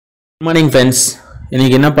Good morning friends.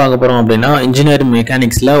 இன்னைக்கு என்ன பார்க்க போறோம் அப்படினா இன்ஜினியரிங்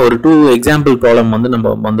மெக்கானிக்ஸ்ல ஒரு 2 எக்ஸாம்பிள் ப்ராப்ளம்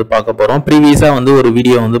நம்ம வந்து பார்க்க போறோம். ப்ரீவியஸா ஒரு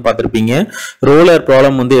வீடியோ பார்த்திருப்பீங்க. ரோலர்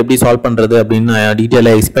ப்ராப்ளம் எப்படி சால்வ் பண்றது அப்படினு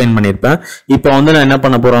டீடைலா எக்ஸ்பிளைன் பண்ணிருப்பேன். இப்போ நான் என்ன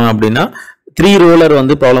பண்ண போறேன் அப்படினா 3 roller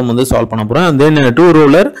problem solve பண்ண போறேன் and then 2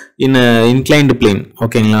 roller in inclined plane.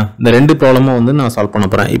 ஓகேங்களா? இந்த ரெண்டு ப்ராப்ளமும் நான் சால்வ் பண்ண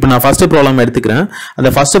போறேன். இப்போ நான் ஃபர்ஸ்ட் ப்ராப்ளம் எடுத்துக்கிறேன். அந்த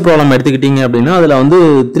ஃபர்ஸ்ட் ப்ராப்ளம் எடுத்துக்கிட்டீங்க அப்படினா அதுல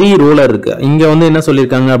 3 roller இருக்கு. இங்க என்ன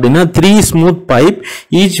சொல்லிருக்காங்க அப்படினா 3 smooth pipe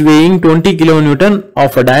each weighing 20 kN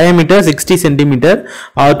of a diameter 60 cm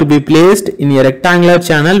are to be placed in a rectangular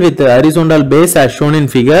channel with a horizontal base as shown in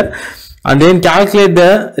figure. And then calculate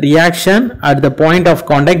the reaction at the point of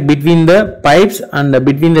contact between the pipes and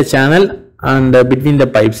between the channel and between the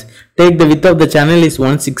pipes. Take the width of the channel is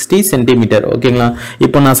 160 cm. ஓகேங்களா?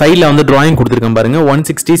 இப்போ நான் சைடுல drawing கொடுத்திருக்கேன் பாருங்க.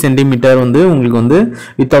 160 cm உங்களுக்கு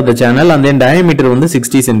width of the channel and then diameter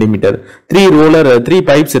 60 cm. 3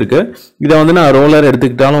 pipes இருக்கு. இத நான் roller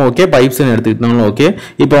எடுத்துக்கிட்டாலும் ஓகே, pipes எடுத்துக்கிட்டாலும் ஓகே.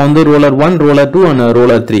 இப்போ roller 1, roller 2 and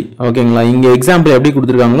roller 3. ஓகேங்களா? இங்க எக்ஸாம்பிள் எப்படி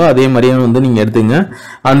கொடுத்திருக்காங்களோ அதே மாதிரியே நீங்க எடுத்துங்க.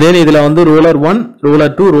 And then இதுல roller 1, roller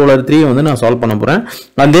 2, roller 3 நான் சால்வ் பண்ண போறேன்.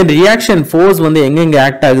 And then reaction force எங்க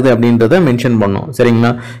ஆக்ட் ஆகுது அப்படின்றத மென்ஷன் பண்ணனும்.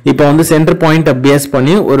 சரிங்களா? இப்போ center point பேஸ்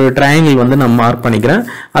பண்ணி ஒரு triangle நான் மார்க் பண்ணிக்கிறேன்.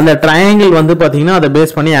 அந்த triangle பாத்தீங்கன்னா அதை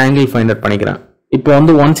பேஸ் பண்ணி angle find out பண்ணிக்கிறேன். இப்போ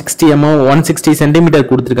 160 cm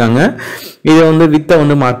கொடுத்திருக்காங்க. இது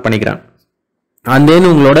width மார்க் பண்ணிக்கிறேன். and then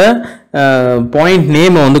உங்களோட point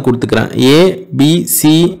name கொடுத்துக்கிறேன். A B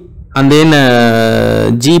C and then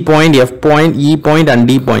G point, F point, E point and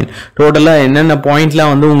D point. டோட்டலா என்னென்ன பாயிண்ட்ல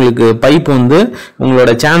உங்களுக்கு பைப்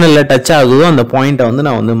உங்களோட சேனல்ல டச் ஆகுதோ அந்த பாயிண்ட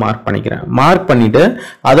நான் மார்க் பண்ணிக்கிறேன். மார்க் பண்ணிட்டு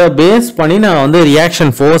அத பேஸ் பண்ணி நான்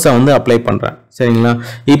ரியாக்ஷன் ஃபோர்ஸ் அப்ளை பண்றேன். சரிங்களா?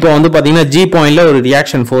 இப்போ பாத்தீங்கன்னா G பாயிண்ட்ல ஒரு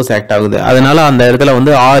ரியாக்ஷன் ஃபோர்ஸ் ஆக்ட் ஆகுது. அதனால அந்த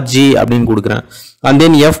இடத்துல RG அப்படினு கொடுக்கிறேன். and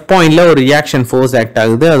then F பாயிண்ட்ல ஒரு ரியாக்ஷன் ஃபோர்ஸ் ஆக்ட்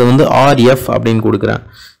ஆகுது. அது RF அப்படினு கொடுக்கிறேன்.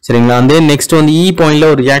 சரிங்களா? and then next E பாயிண்ட்ல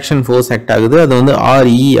ஒரு ரியாக்ஷன் ஃபோர்ஸ் ஆக்ட் ஆகுது. அது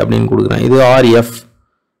RE அப்படினு கொடுக்கிறேன். இது RF.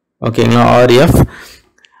 ஓகேங்களா? RF.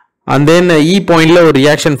 and then E பாயிண்ட்ல ஒரு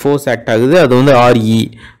ரியாக்ஷன் ஃபோர்ஸ் ஆக்ட் ஆகுது. அது RE.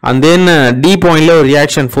 and then D பாயிண்ட்ல ஒரு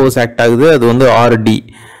ரியாக்ஷன் ஃபோர்ஸ் ஆக்ட் ஆகுது. அது RD.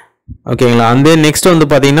 ஓகேங்களா? and then next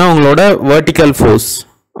பாத்தீங்கன்னா உங்களோட வெர்டிகல் ஃபோர்ஸ்,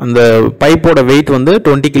 அந்த பைப்போட weight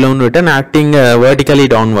 20 kN acting vertically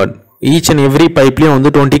downward. each and every pipeலயும்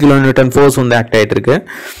 20 kN force act ஆயிட்டு இருக்கு.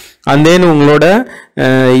 and then உங்களோட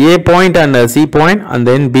A point and C point and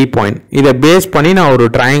then B point இத பேஸ் பண்ணி நான் ஒரு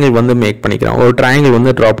triangle மேக் பண்ணிக்கிறேன். ஒரு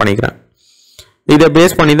triangle draw பண்ணிக்கிறேன். இத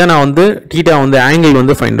பேஸ் பண்ணி தான் நான் θ angle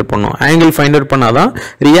ஃபைண்ட் அவுட் பண்ணனும். angle ஃபைண்ட் அவுட் பண்ணாதான்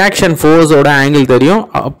ரியாக்ஷன் ஃபோர்ஸ் ஓட angle தெரியும்.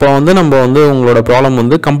 அப்ப நம்ம உங்களோட ப்ராப்ளம்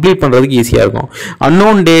கம்ப்ளீட் பண்றதுக்கு ஈஸியா இருக்கும்.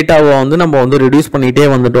 unknown டேட்டாவை நம்ம ரெடியூஸ் பண்ணிட்டே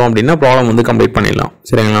வந்துட்டோம் அப்படினா ப்ராப்ளம் கம்ப்ளீட் பண்ணிடலாம்.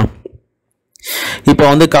 சரிங்களா? இப்போ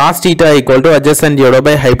cos θ = adjacent divided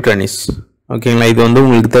by hypotenuse. ஓகேங்களா? இது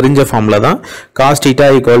உங்களுக்கு தெரிஞ்ச ஃபார்முலா தான். cos θ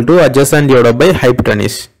 = adjacent divided by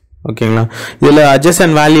hypotenuse. ஓகேங்களா? இதுல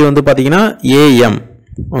adjacent வேல்யூ பாத்தீங்கன்னா AM.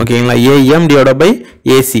 ஓகேங்களா? AM divided by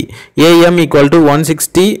AC. AM =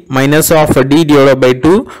 160 minus of D divided by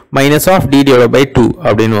 2 minus of D divided by 2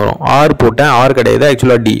 அப்படின்னு வரும். R போட்டேன். R கிடையாது,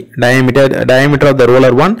 actually D. diameter of the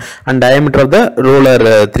roller 1 and diameter of the roller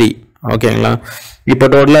 3. ஓகேங்களா? இப்போ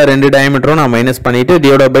டோட்டலா ரெண்டு டயமீட்டரும் நான் மைனஸ் பண்ணிட்டு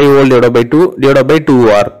divided by whole divided by 2 divided by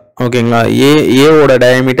 2R. ஓகேங்களா? A ஓட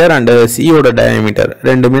டயமீட்டர் and C ஓட டயமீட்டர்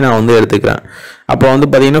ரெண்டுமே நான் எடுத்துக்கிறேன். அப்போ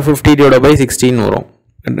பாத்தீங்கன்னா 50 divided by 16 வரும்.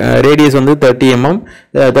 Radius 30 mm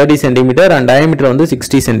 30 cm and diameter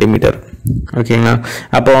 60 cm. ஓகேங்களா?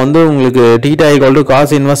 அப்போ உங்களுக்கு θ =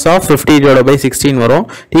 cos inverse of 50 divided by 16 வரும்.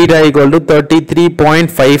 θ =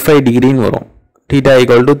 33.55 degree வரும். θ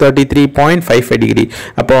 = 33.55 degree.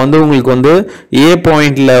 அப்போ உங்களுக்கு A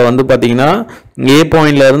பாயிண்ட்ல பாத்தீங்கன்னா A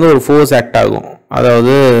பாயிண்ட்ல இருந்து ஒரு ஃபோர்ஸ் ஆக்ட் ஆகும்.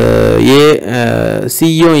 அதாவது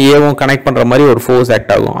சியும் ஏவும் கனெக்ட் பண்ற மாதிரி ஒரு ஃபோர்ஸ்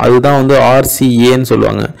ஆக்ட் ஆகும். அதுதான் RCA ன்னு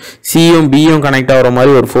சொல்லுவாங்க. சியும் பியும் கனெக்ட் ஆகுற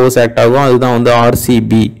மாதிரி ஒரு ஃபோர்ஸ் ஆக்ட் ஆகும். அதுதான்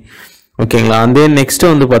RCB. ஓகேங்களா? and then next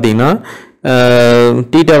பாத்தீங்கன்னா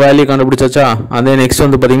θ வேல்யூ கண்டுபிடிச்சாச்சா? and then next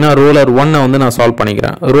பாத்தீங்கன்னா roller 1 நான் சால்வ்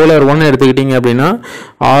பண்ணிக்கிறேன். roller 1 எடுத்துக்கிட்டீங்க அப்படின்னா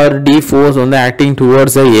RD force acting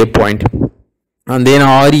towards the A point and then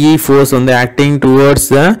RE force acting towards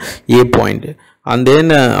the A point and then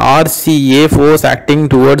RCA force acting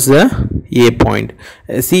towards the A point.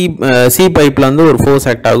 C பைப்ல ஒரு force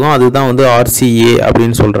act ஆகும். அதுதான் RCA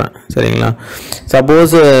அப்படினு சொல்றேன். சரிங்களா?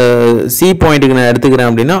 சப்போஸ் C பாயிண்ட்க்கு நான் எடுத்துக்கிறேன்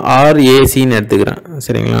அப்படினா RAC ன்னு எடுத்துக்கிறேன்.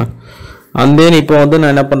 சரிங்களா? and then இப்போ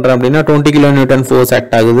நான் என்ன பண்றேன் அப்படினா 20 kN ஃபோர்ஸ்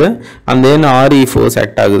ஆக்ட் ஆகுது. and then RE force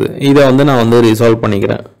act ஆகுது. இத நான் ரிசால்வ்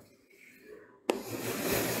பண்ணிக்கிறேன்.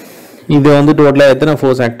 இது வந்து டோட்டலா எத்தனை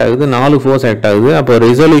ஃபோர்ஸ் ஆக்ட் ஆகுது? 4 ஃபோர்ஸ் ஆக்ட் ஆகுது. அப்போ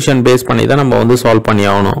ரெசல்யூஷன் பேஸ் பண்ணி தான் நம்ம வந்து சால்வ் பண்ணி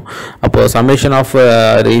ஆகணும். அப்போ summation of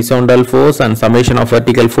horizontal force and summation of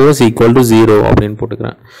vertical force equal to 0 அப்படின்னு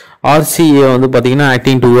போட்டுக்கிறேன். RCA வந்து பார்த்தீங்கன்னா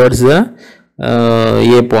acting towards the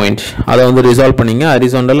A point, அதை வந்து ரிசால்வ் பண்ணிங்க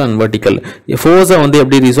ஹரிசாண்டல் அண்ட் வெர்டிக்கல். ஃபோர்ஸை வந்து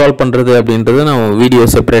எப்படி ரிசால்வ் பண்ணுறது அப்படின்றது நான் வீடியோ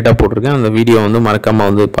செப்பரேட்டாக போட்டிருக்கேன். அந்த வீடியோ வந்து மறக்காமல்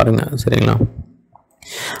வந்து பாருங்கள், சரிங்களா?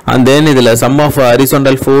 And then இதில் sum of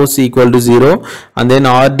horizontal force equal to 0 and then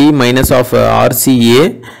RD minus of RCA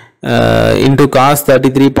into cos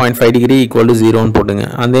 33.5 degree equal to 0 ன்னு போட்டுங்க.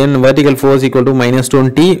 And then vertical force equal to minus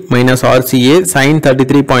 20 minus RCA sin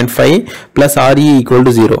 33.5 plus RE equal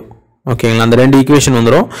to 0. ஓகேங்களா? அந்த ரெண்டு equation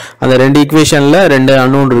வந்துடும். அந்த ரெண்டு ஈக்குவேஷனில் ரெண்டு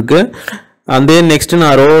அன்னோன் இருக்குது. and then next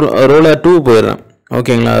நான் ரோலர் 2 போயிடுறேன்.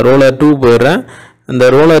 ஓகேங்களா? ரோலர் 2 போயிடுறேன். அந்த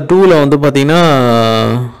ரோலர் 2ல வந்து பார்த்தீங்கன்னா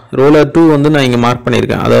ரோலர் 2 வந்து நான் இங்கே மார்க்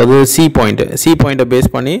பண்ணியிருக்கேன். அதாவது சி பாயிண்ட்டை பேஸ்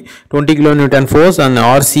பண்ணி 20 kN force and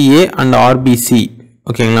RCA and RBC.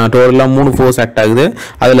 ஓகேங்களா? டோட்டலாக 3 ஃபோர்ஸ் ஆக்ட் ஆகுது.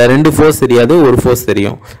 அதில் 2 ஃபோர்ஸ் தெரியாது, ஒரு ஃபோர்ஸ்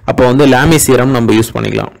தெரியும். அப்போ வந்து லாமிஸ் தியரம் நம்ம யூஸ்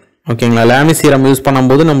பண்ணிக்கலாம். ஓகேங்களா? லாமிஸ் தியரம் யூஸ்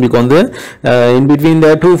பண்ணும்போது நம்மளுக்கு வந்து இன் பிட்வீன் த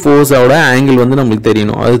 2 ஃபோர்ஸோட ஆங்கிள் வந்து நம்மளுக்கு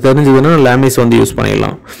தெரியணும். அது தெரிஞ்சதுன்னா லாமிஸ் வந்து யூஸ்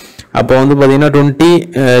பண்ணிடலாம். அப்போ வந்து பார்த்தீங்கன்னா 20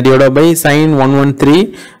 divided by sin 113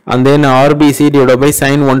 and then RBC divided by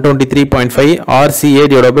sin 123.5 RCA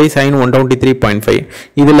divided by sin 123.5.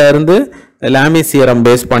 இதில் இருந்து லாமிஸ் தியரம்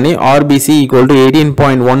பேஸ் பண்ணி RBC equal to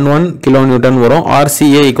 18.11 kN வரும்,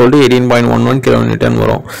 RCA equal to 18.11 kN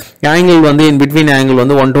வரும். ஆங்கிள் வந்து in between ஆங்கிள்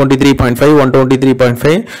வந்து 123.5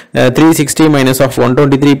 123.5 360 minus of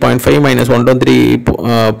 123.5 minus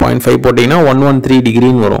 123.5 போட்டிங்கன்னா 113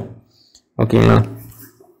 டிகிரின்னு வரும். ஓகேங்களா?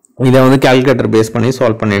 இதை வந்து கால்குலேட்டர் பேஸ் பண்ணி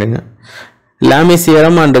சால்வ் பண்ணிடுங்க. Lami's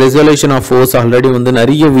theorem and resolution of force already வந்து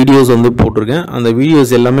நிறைய வீடியோஸ் வந்து போட்டிருக்கேன். அந்த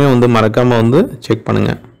வீடியோஸ் எல்லாமே வந்து மறக்காமல் வந்து செக்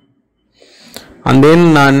பண்ணுங்கள். அண்ட் தென்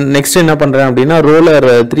நான் நெக்ஸ்ட் என்ன பண்ணுறேன் அப்படின்னா ரோலர்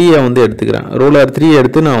 3 வந்து எடுத்துக்கிறேன். ரோலர் 3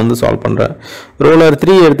 எடுத்து நான் வந்து சால்வ் பண்ணுறேன். ரோலர்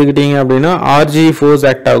 3 எடுத்துக்கிட்டீங்க அப்படின்னா RG ஃபோர்ஸ்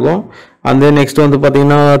ஆக்ட் ஆகும். அண்ட் தென் நெக்ஸ்ட் வந்து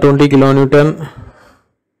பார்த்தீங்கன்னா 20 kN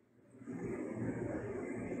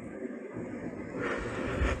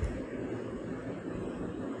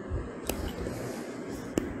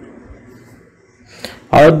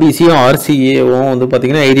RBCயும் RCAவும் வந்து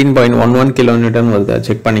பார்த்தீங்கன்னா 18.11 kN வருது.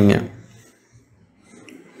 செக் பண்ணிங்க.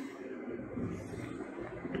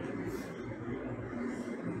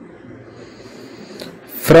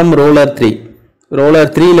 ஃப்ரம் ரோலர்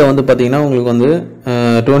 3ல வந்து பார்த்தீங்கன்னா உங்களுக்கு வந்து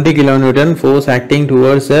 20 kN force acting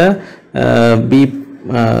towards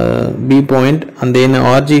B point and then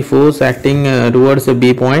RG force acting towards a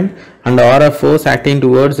B point and RF force acting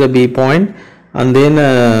towards a B point and then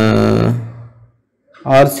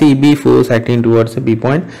RCB force acting towards a B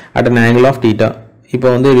point at an angle of theta. இப்போ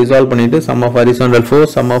வந்து resolve பண்ணிட்டு sum of horizontal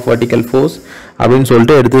force sum of vertical force அப்படின்னு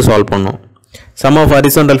சொல்லிட்டு எடுத்து solve பண்ணோம். sum of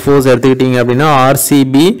horizontal force எடுத்துக்கிட்டீங்க அப்படின்னா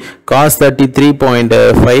RCB cos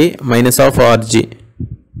 33.5 minus of RG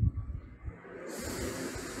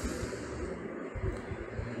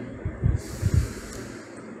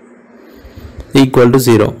equal to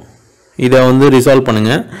 0. இதை வந்து ரிசால்வ்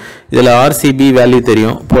பண்ணுங்க. இதில் RCB வேல்யூ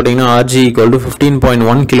தெரியும், போட்டிங்கன்னா RG equal to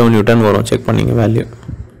 15.1 kN வரும். செக் பண்ணிங்க value.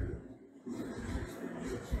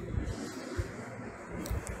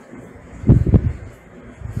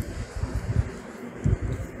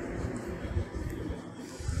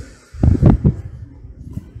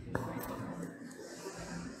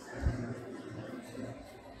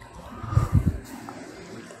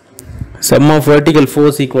 Sum of vertical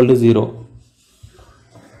force equal to 0.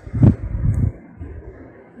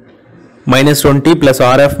 minus 20 plus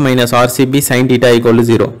RF minus RCB sin theta equal to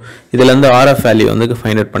 0. இதில் வந்து RF வேல்யூ வந்து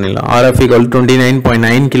ஃபைண்ட் அவுட் பண்ணிடலாம். RF equal to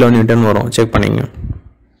 29.9 kN வரும். Check பண்ணிங்க.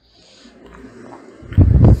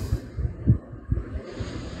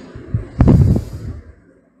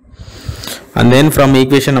 and then from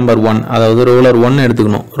equation number 1 அதாவது roller 1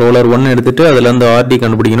 எடுத்துக்கணும். Roller 1 எடுத்துட்டு அதில் இருந்து RD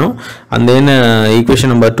கண்டுபிடிக்கணும். and then equation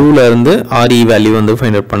number 2ல இருந்து RE வேல்யூ வந்து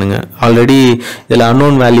ஃபைண்ட் அவுட் பண்ணுங்க. ஆல்ரெடி இதில்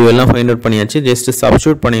அன்னோன் வேல்யூ எல்லாம் ஃபைண்ட் அவுட் பண்ணியாச்சு. ஜஸ்ட்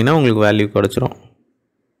சப்ஸ்டிட்யூட் பண்ணிங்கன்னா உங்களுக்கு வேல்யூ கிடைச்சிரும்.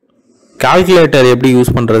 கால்குலேட்டர் எப்படி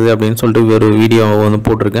யூஸ் பண்ணுறது அப்படின்னு சொல்லிட்டு ஒரு வீடியோ வந்து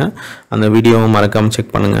போட்டிருக்கேன். அந்த வீடியோவை மறக்காமல்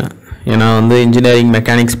செக் பண்ணுங்கள். ஏன்னா வந்து இன்ஜினியரிங்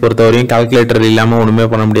மெக்கானிக்ஸ் பொறுத்தவரையும் கால்குலேட்டர் இல்லாமல் ஒன்றுமே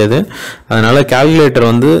பண்ண முடியாது. அதனால் கால்குலேட்டர்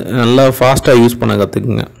வந்து நல்லா ஃபாஸ்ட்டாக யூஸ் பண்ண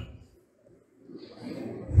கற்றுக்குங்க.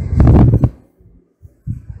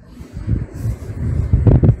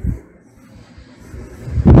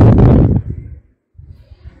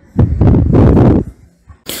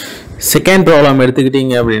 செகண்ட் ப்ராப்ளம்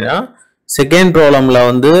எடுத்துக்கிட்டீங்க அப்படின்னா செகண்ட் ப்ராப்ளம்ல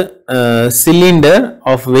வந்து சிலிண்டர்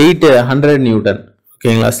ஆஃப் வெயிட் 100 நியூட்டன்.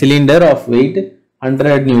 ஓகேங்களா? Cylinder of weight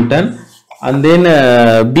 100 Newton and then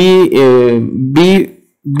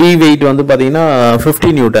B weight வந்து பாத்தீங்கன்னா 50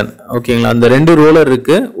 நியூட்டன். ஓகேங்களா, அந்த ரெண்டு ரோலர்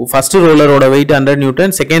இருக்கு. First ரோலரோட wait 100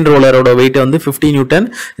 Newton, second ரோலரோட wait வந்து 50 Newton,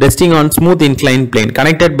 resting on smooth incline plane,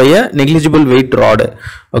 connected by a negligible wait rod.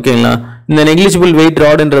 ஓகேங்களா, இந்த negligible wait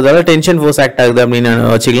ராட்ன்றதால tension force act ஆகுது அப்படின்னு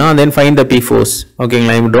வச்சுக்கலாம். Then find the P force.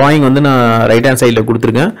 ஓகேங்களா, இப்போ டிராயிங் வந்து நான் ரைட் ஹேண்ட் சைடில்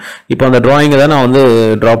கொடுத்துருக்கேன். இப்போ அந்த டிராயிங்கை தான் நான் வந்து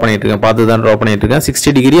ட்ரா பண்ணிட்டு இருக்கேன், பார்த்து தான் ட்ரா பண்ணிட்டு இருக்கேன்.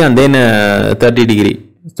 60 degree and then 30 degree,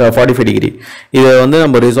 45 degree. இதை வந்து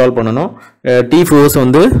நம்ம ரிசால்வ் பண்ணணும். T force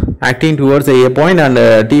வந்து acting towards a point and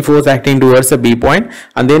T force acting towards a B point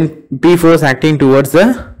and then P force acting towards the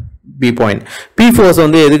B point. P force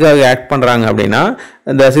வந்து எதுக்காக act பண்றாங்க அப்படின்னா,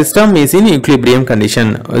 the system is in equilibrium condition.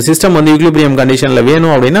 System வந்து equilibrium conditionல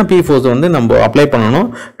வேணும் அப்படின்னா P force வந்து நம்ம apply பண்ணணும்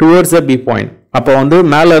towards the B point. அப்போ வந்து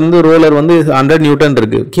மேல இருந்து ரோலர் வந்து 100 நியூட்டன்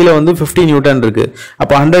இருக்கு, கீழே வந்து 50 நியூட்டன் இருக்கு.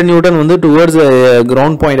 அப்போ 100 நியூட்டன் வந்து டுவர்ட்ஸ்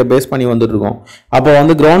கிரவுண்ட் பாயிண்ட்டை பேஸ் பண்ணி வந்துட்டு இருக்கோம். அப்போ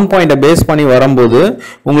வந்து கிரவுண்ட் பாயிண்ட்டை பேஸ் பண்ணி வரும்போது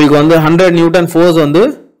உங்களுக்கு வந்து 100 நியூட்டன் ஃபோர்ஸ் வந்து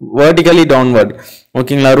வெர்டிகலி டவுன்வர்ட்.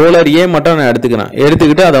 ஓகேங்களா, ரோலர் ஏ மட்டும் நான்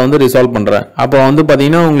எடுத்துக்கிட்டு அதை வந்து ரிசால்வ் பண்றேன். அப்போ வந்து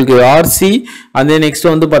பாத்தீங்கன்னா உங்களுக்கு RC அதே நெக்ஸ்ட்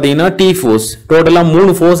வந்து பாத்தீங்கன்னா T ஃபோர்ஸ், டோட்டலா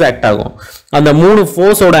 3 ஃபோர்ஸ் ஆக்ட் ஆகும். அந்த 3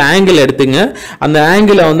 ஃபோர்ஸோட ஆங்கிள் எடுத்துங்க. அந்த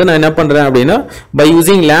ஆங்கிளை வந்து நான் என்ன பண்றேன் அப்படின்னா by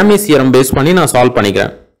using Lami's theorem base பண்ணி நான் சால்வ்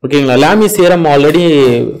பண்ணிக்கிறேன். ஓகேங்களா, லாமிஸ் தியரம் ஆல்ரெடி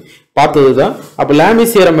பார்த்தது தான். அப்போ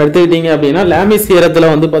லாமிஸ் தியரம் எடுத்துக்கிட்டீங்க அப்படின்னா லாமிஸ் தியரத்துல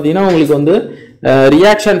வந்து பாத்தீங்கன்னா உங்களுக்கு வந்து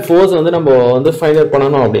ரியாக்ஷன் ஃபோர்ஸ் வந்து நம்ம வந்து ஃபைண்ட் அவுட்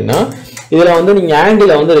பண்ணணும் அப்படின்னா இதுல வந்து நீங்க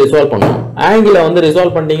ஆங்கிளை வந்து ரிசால்வ் பண்ணணும். ஆங்கிளை வந்து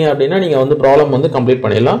ரிசால்வ் பண்ணிட்டீங்க அப்படின்னா நீங்க வந்து ப்ராப்ளம் வந்து கம்ப்ளீட்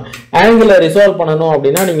பண்ணிடலாம். ஆங்கிளை ரிசால்வ் பண்ணணும்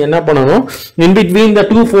அப்படின்னா நீங்க என்ன பண்ணணும், in between the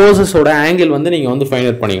two ஃபோர்ஸஸோட angle வந்து நீங்க வந்து ஃபைண்ட்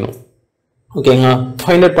அவுட் பண்ணிக்கணும். ஓகேங்களா,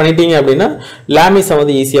 ஃபைண்ட் அவுட் பண்ணிட்டீங்க அப்படின்னா லாமிஸை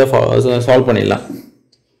வந்து ஈஸியா சால்வ் பண்ணிடலாம்.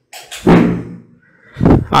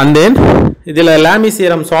 அண்ட் தென் இதில் லாமிஸ்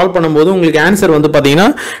தியரம் சால்வ் பண்ணும்போது உங்களுக்கு ஆன்சர் வந்து பார்த்தீங்கன்னா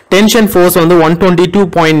டென்ஷன் ஃபோர்ஸ் வந்து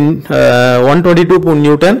 122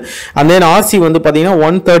 நியூட்டன் அண்ட் தென் RC வந்து பார்த்தீங்கன்னா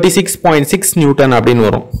 136.6 நியூட்டன் அப்படின்னு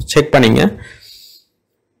வரும். செக் பண்ணிங்க.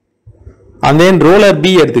 அண்ட் தென் ரோலர் B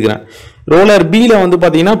எடுத்துக்கிறேன். ரோலர் Bல வந்து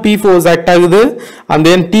பார்த்தீங்கன்னா P ஃபோர்ஸ் ஆக்ட் ஆகுது, and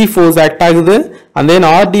then T force act ஆகுது, and then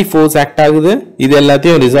RD force act ஆகுது. இது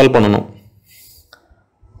எல்லாத்தையும் ரிசால்வ் பண்ணணும்.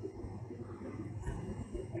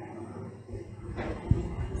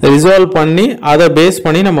 ரிசால்வ் பண்ணி அதை பேஸ்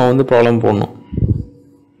பண்ணி நம்ம வந்து ப்ராப்ளம் போடணும்.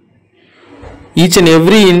 ஈச் அண்ட்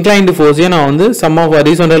எவ்ரி இன்க்ளைன்டு ஃபோர்ஸையும் நான் வந்து some of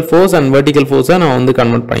horizontal force and vertical ஃபோர்ஸை நான் வந்து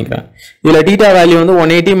கன்வெர்ட் பண்ணிக்கிறேன். இதில் டீட்டா வேல்யூ வந்து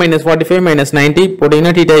 180 - 45 - 90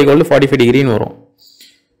 போட்டிங்கன்னா டீட்டா ஈக்குவல் 45 டிகிரின்னு வரும்.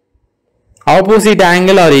 Opposite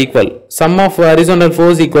angle R equal, some of horizontal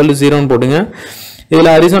force equal to 0ன்னு போட்டுங்க.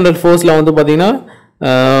 இதில் ஹரிசாண்டல் ஃபோர்ஸில் வந்து பார்த்தீங்கன்னா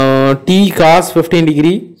T cos 15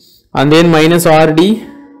 degree and then minus RD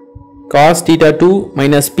cos theta 2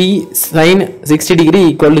 minus P sin 60 degree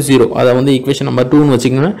equal to 0. அதை வந்து ஈக்குவேஷன் நம்பர் 2ன்னு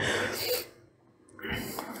வச்சுக்கோங்க.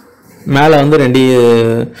 மேலே வந்து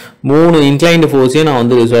 3 இன்க்ளைன்டு ஃபோர்ஸையும் நான்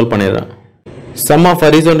வந்து ரிசால்வ் பண்ணிடுறேன். Some of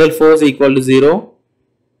horizontal force equal to 0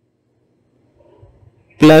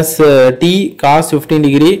 plus T cos 15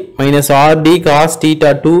 degree minus RD cos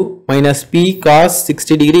theta 2 minus P cos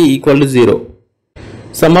 60 degree equal to 0.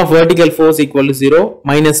 Some of vertical force equal to 0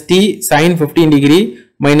 minus T sin 15 degree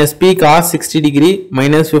minus P cos 60 degree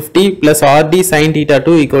minus 50 plus RD sin theta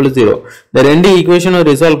 2 equal to 0. இந்த ரெண்டு ஈக்குவேஷனும்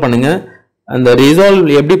resolve பண்ணுங்க. அந்த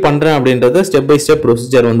resolve எப்படி பண்றேன் அப்படின்றத step by step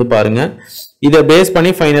procedure வந்து பாருங்க. இதை பேஸ்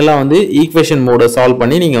பண்ணி ஃபைனலா வந்து ஈக்குவேஷன் மோட சால்வ்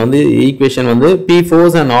பண்ணி நீங்க வந்து ஈக்குவேஷன் வந்து P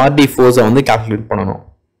ஃபோர்ஸ் அண்ட் RD ஃபோர்ஸை வந்து கால்குலேட் பண்ணணும்.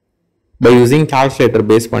 பை யூசிங் கால்குலேட்டர்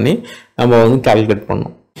பேஸ் பண்ணி நம்ம வந்து கால்குலேட்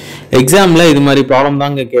பண்ணணும். எக்ஸாம்ல இது மாதிரி ப்ராப்ளம்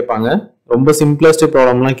தாங்க கேட்பாங்க. ரொம்ப சிம்பிளஸ்ட்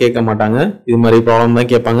ப்ராப்ளம்லாம் கேட்க மாட்டாங்க, இது மாதிரி ப்ராப்ளம் தான்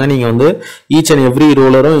கேட்பாங்க. நீங்க வந்து ஈச் அண்ட் எவ்ரி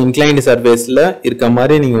ரோலரும் இன்க்ளைன்டு சர்ஃபேஸ்ல இருக்க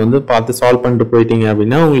மாதிரி நீங்க வந்து பார்த்து சால்வ் பண்ணிட்டு போயிட்டீங்க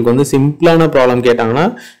அப்படின்னா உங்களுக்கு வந்து சிம்பிளான ப்ராப்ளம் கேட்டாங்கன்னா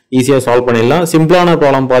ஈஸியா சால்வ் பண்ணிடலாம். சிம்பிளான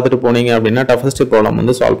ப்ராப்ளம் பார்த்துட்டு போனீங்க அப்படின்னா டஃபஸ்ட் ப்ராப்ளம்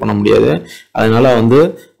வந்து சால்வ் பண்ண முடியாது. அதனால வந்து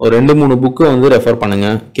ஒரு 2-3 புக்கு வந்து ரெஃபர் பண்ணுங்க.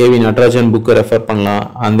 கேவி நடராஜன் புக்கு ரெஃபர் பண்ணலாம்.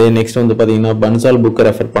 அண்ட் தென் நெக்ஸ்ட் வந்து பாத்தீங்கன்னா பன்சால் புக்கை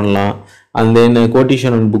ரெஃபர் பண்ணலாம். அண்ட் தென்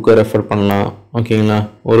கோட்டிஷன் புக்கை ரெஃபர் பண்ணலாம். ஓகேங்களா,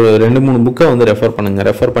 ஒரு 2-3 புக்கை வந்து ரெஃபர் பண்ணுங்க.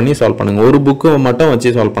 ரெஃபர் பண்ணி சால்வ் பண்ணுங்க. ஒரு புக்கு மட்டும் வச்சு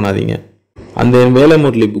சால்வ் பண்ணாதீங்க. அந்த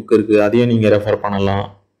வேலமுரளி புக் இருக்கு, அதையும் நீங்க ரெஃபர் பண்ணலாம்.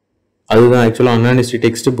 அதுதான் ஆக்சுவலா அன்ஆனிஸ்டி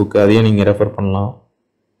டெக்ஸ்ட் புக், அதையும் நீங்க ரெஃபர் பண்ணலாம்.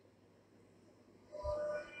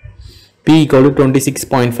 P equal to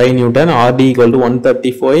 26.5 Newton, RD equal to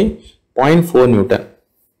 135.4 Newton.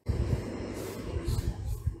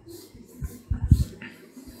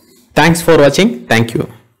 Thanks for watching. Thank you.